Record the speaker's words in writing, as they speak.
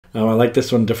I like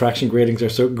this one. Diffraction gratings are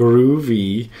so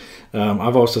groovy.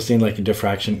 I've also seen like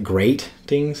diffraction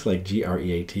gratings, like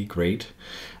G-R-E-A-T, great.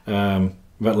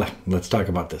 But let's talk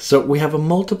about this. So we have a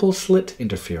multiple slit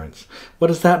interference. What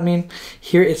does that mean?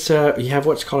 Here it's you have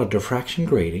what's called a diffraction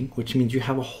grating, which means you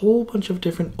have a whole bunch of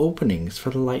different openings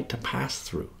for the light to pass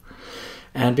through.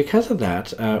 And because of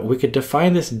that, we could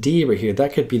define this D right here.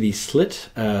 That could be the slit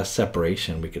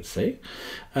separation, we could say.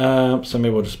 So maybe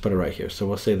we'll just put it right here. So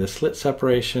we'll say the slit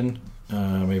separation.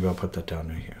 Maybe I'll put that down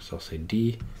right here. So I'll say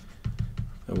D.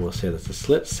 We'll say that's the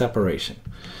slit separation.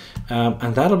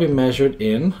 And that'll be measured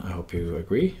in, I hope you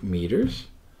agree, meters.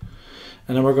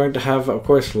 And then we're going to have, of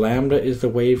course, lambda is the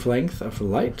wavelength of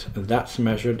light. That's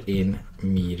measured in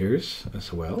meters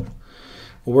as well.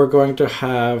 We're going to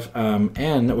have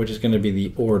n, which is going to be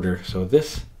the order. So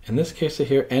this, in this case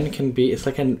here, n can be, it's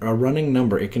like a running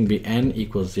number. It can be n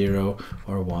equals 0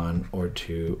 or 1 or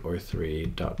 2 or 3,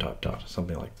 dot, dot, dot,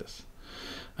 something like this.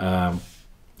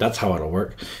 That's how it'll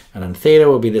work. And then theta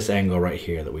will be this angle right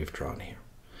here that we've drawn here.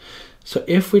 So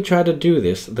if we try to do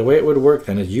this, the way it would work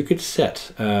then is you could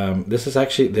set, this is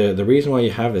actually, the reason why you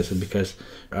have this is because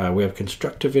we have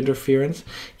constructive interference.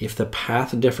 If the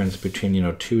path difference between, you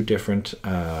know, two different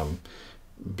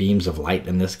beams of light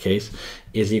in this case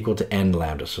is equal to n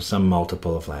lambda, so some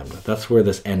multiple of lambda. That's where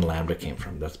this n lambda came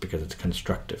from. That's because it's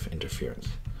constructive interference.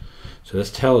 So this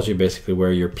tells you basically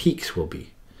where your peaks will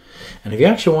be. And if you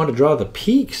actually want to draw the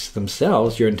peaks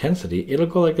themselves, your intensity, it'll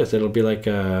go like this. It'll be like,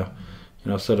 you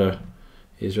know, sort of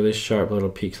these really sharp little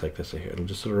peaks like this right here. It'll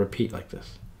just sort of repeat like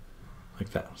this,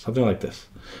 like that, something like this.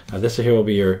 This here will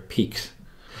be your peaks.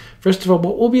 First of all,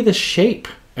 what will be the shape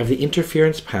of the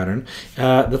interference pattern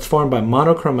that's formed by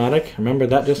monochromatic? Remember,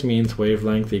 that just means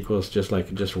wavelength equals just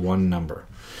one number.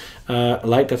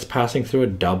 Light that's passing through a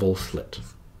double slit.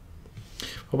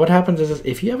 Well, what happens is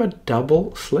if you have a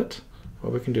double slit,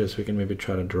 what we can do is we can maybe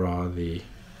try to draw the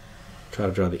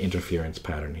interference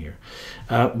pattern here.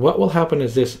 What will happen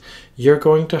is this: you're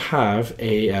going to have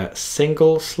a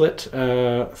single slit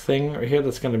thing right here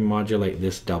that's going to modulate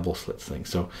this double slit thing.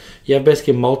 So you have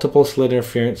basically multiple slit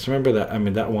interference. Remember that, I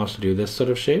mean, that wants to do this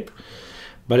sort of shape,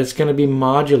 but it's going to be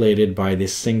modulated by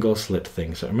this single slit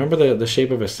thing. So remember the shape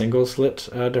of a single slit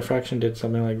diffraction did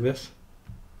something like this,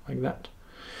 like that.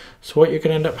 So what you're going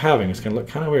to end up having, it's going to look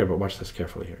kind of weird, but watch this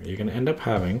carefully here. You're going to end up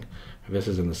having, if this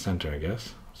is in the center, I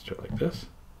guess, let's do it like this.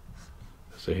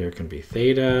 So here can be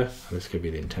theta, this could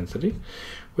be the intensity.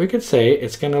 We could say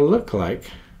it's going to look like,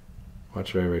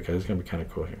 watch very, very carefully, it's going to be kind of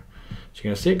cool here. So you're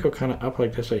going to see it go kind of up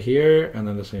like this right here, and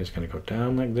then this thing is going to go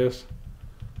down like this.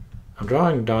 I'm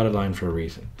drawing a dotted line for a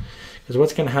reason. Because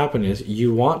what's going to happen is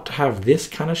you want to have this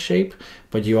kind of shape,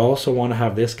 but you also want to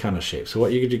have this kind of shape. So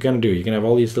what you're going to do, you're going to have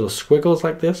all these little squiggles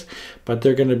like this, but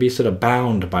they're going to be sort of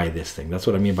bound by this thing. That's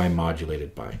what I mean by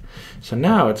modulated by. So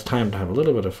now it's time to have a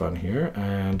little bit of fun here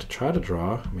and try to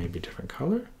draw maybe a different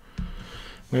color. I'm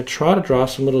going to try to draw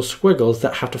some little squiggles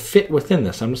that have to fit within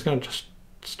this. I'm just going to just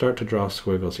start to draw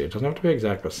squiggles here. It doesn't have to be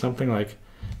exact, but something like,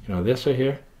 you know, this right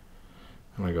here.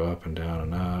 I'm going to go up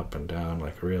and down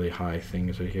like really high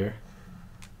things right here.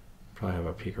 Probably have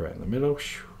a peak right in the middle.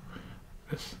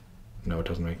 This, no, it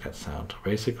doesn't make that sound.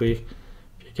 Basically,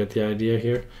 if you get the idea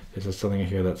here, this is something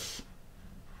here that's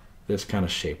this kind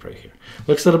of shape right here.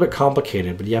 Looks a little bit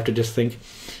complicated, but you have to just think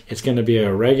it's going to be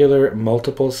a regular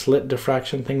multiple slit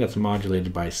diffraction thing that's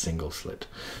modulated by a single slit.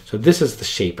 So this is the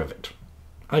shape of it.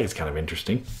 I think it's kind of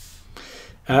interesting.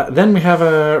 Then we have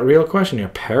a real question here.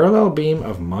 Parallel beam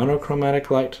of monochromatic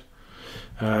light.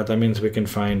 That means we can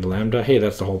find lambda. Hey,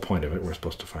 that's the whole point of it. We're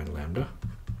supposed to find lambda.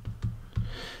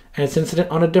 And it's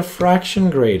incident on a diffraction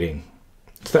grating.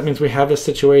 So that means we have this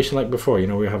situation like before. You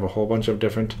know, we have a whole bunch of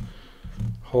different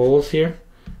holes here.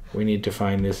 We need to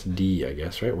find this D, I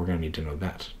guess, right? We're going to need to know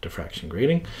that. Diffraction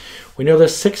grating. We know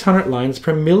there's 600 lines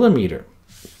per millimeter.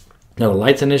 Now, the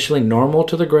light's initially normal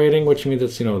to the grating, which means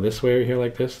it's, you know, this way here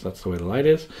like this. That's the way the light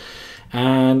is.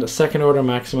 And second order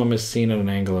maximum is seen at an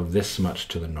angle of this much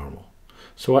to the normal.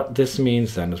 So what this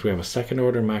means then is we have a second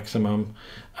order maximum,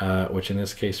 which in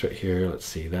this case right here, let's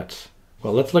see, that's,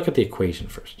 well, let's look at the equation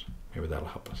first. Maybe that'll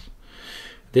help us.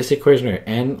 This equation here,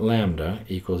 n lambda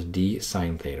equals d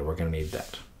sine theta. We're going to need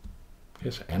that.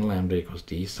 Okay, so n lambda equals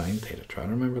d sine theta. Try to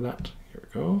remember that. Here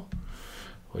we go.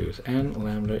 We'll use n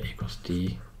lambda equals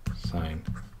d sine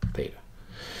theta.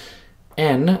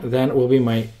 N then will be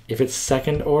my, if it's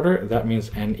second order, that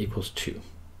means n equals 2.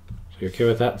 You're okay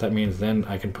with that? That means then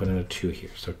I can put in a 2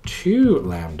 here. So 2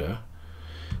 lambda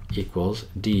equals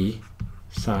d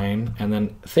sine, and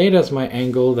then theta is my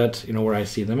angle that, you know, where I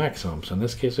see the maximum. So in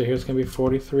this case right here, it's going to be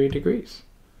 43 degrees.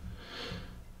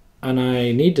 and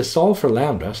I need to solve for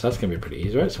lambda, so that's going to be pretty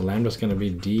easy, right? So lambda is going to be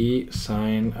d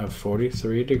sine of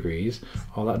 43 degrees,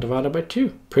 all that divided by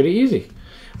 2. Pretty easy.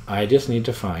 I just need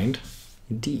to find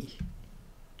d.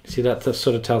 See, that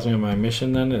sort of tells me my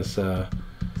mission then is I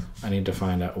need to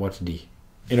find out what's d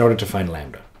in order to find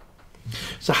lambda.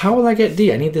 So how will I get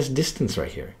d? I need this distance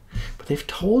right here. But they've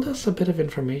told us a bit of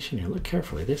information here. Look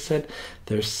carefully. They said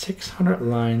there's 600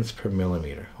 lines per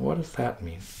millimeter. What does that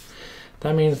mean?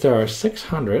 That means there are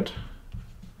 600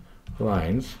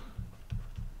 lines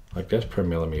like this per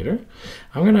millimeter.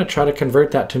 I'm going to try to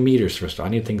convert that to meters first. I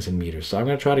need things in meters. So I'm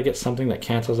going to try to get something that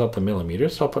cancels out the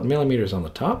millimeters. So I'll put millimeters on the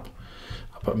top.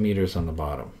 I'll put meters on the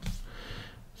bottom.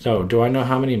 So do I know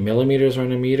how many millimeters are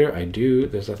in a meter? I do.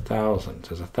 There's 1,000.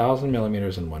 There's 1,000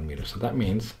 millimeters in 1 meter. So that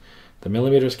means the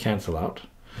millimeters cancel out.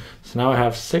 So now I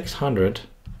have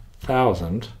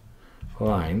 600,000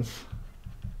 lines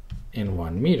in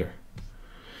 1 meter.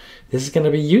 This is going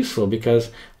to be useful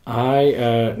because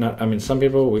some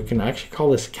people, we can actually call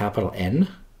this capital N.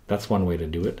 That's one way to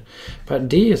do it. But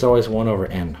D is always 1 over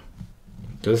N.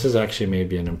 So this is actually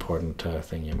maybe an important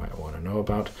thing you might want to know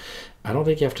about. I don't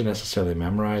think you have to necessarily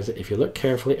memorize it. If you look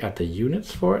carefully at the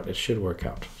units for it, it should work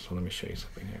out. So let me show you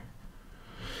something here.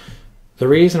 The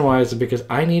reason why is because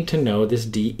I need to know this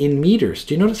D in meters.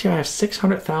 Do you notice here I have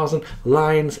 600,000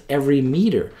 lines every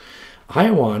meter?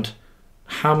 I want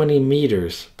how many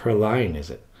meters per line is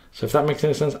it? So if that makes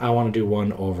any sense, I want to do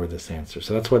 1 over this answer.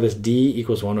 So that's why this D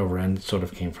equals 1 over N sort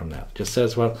of came from that. It just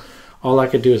says, well, all I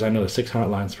could do is I know the 600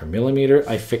 lines per millimeter.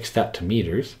 I fixed that to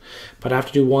meters. But I have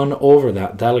to do 1 over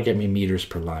that. That'll get me meters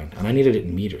per line. And I needed it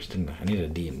in meters, didn't I? I needed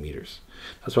a D in meters.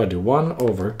 That's why I do 1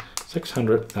 over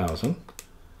 600,000.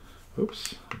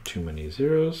 Oops, too many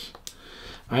zeros.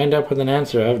 I end up with an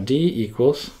answer of D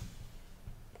equals,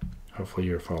 hopefully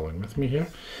you're following with me here.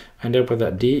 I end up with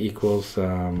that D equals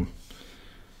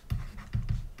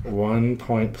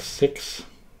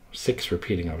 1.66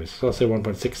 repeating, obviously. So I'll say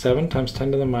 1.67 times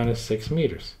 10 to the minus 6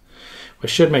 meters.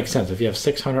 Which should make sense. If you have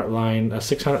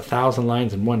 600,000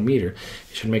 lines in 1 meter,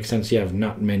 it should make sense you have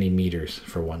not many meters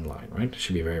for 1 line, right? It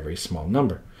should be a very, very small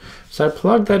number. So I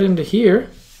plug that into here.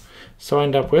 So I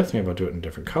end up with, maybe I'll do it in a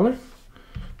different color.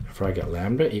 Therefore I get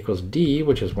lambda equals D,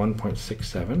 which is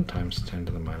 1.67 times 10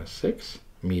 to the minus 6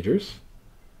 meters.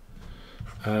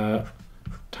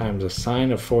 Times a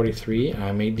sine of 43, and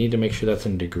I may need to make sure that's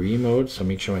in degree mode, so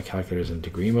make sure my calculator is in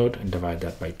degree mode and divide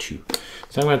that by 2.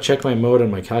 So I'm going to check my mode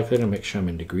on my calculator and make sure I'm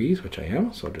in degrees, which I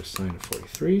am, so I'll do sine of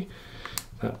 43.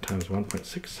 That times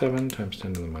 1.67 times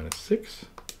 10 to the minus 6.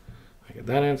 I get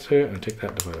that answer, and I take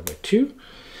that divided by 2.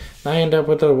 I end up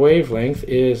with the wavelength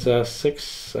is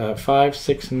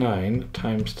 569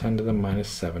 times 10 to the minus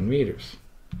 7 meters.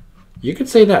 You could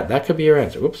say that. That could be your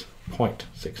answer. Whoops,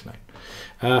 0.69.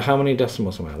 How many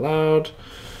decimals am I allowed?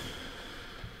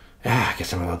 I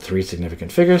guess I'm allowed 3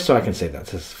 significant figures, so I can say that.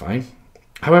 This is fine.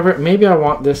 However, maybe I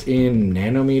want this in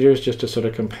nanometers just to sort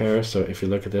of compare. So if you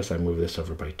look at this, I move this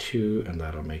over by 2, and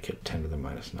that'll make it 10 to the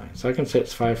minus 9. So I can say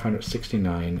it's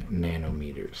 569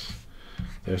 nanometers.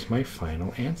 There's my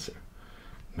final answer.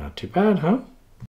 Not too bad, huh?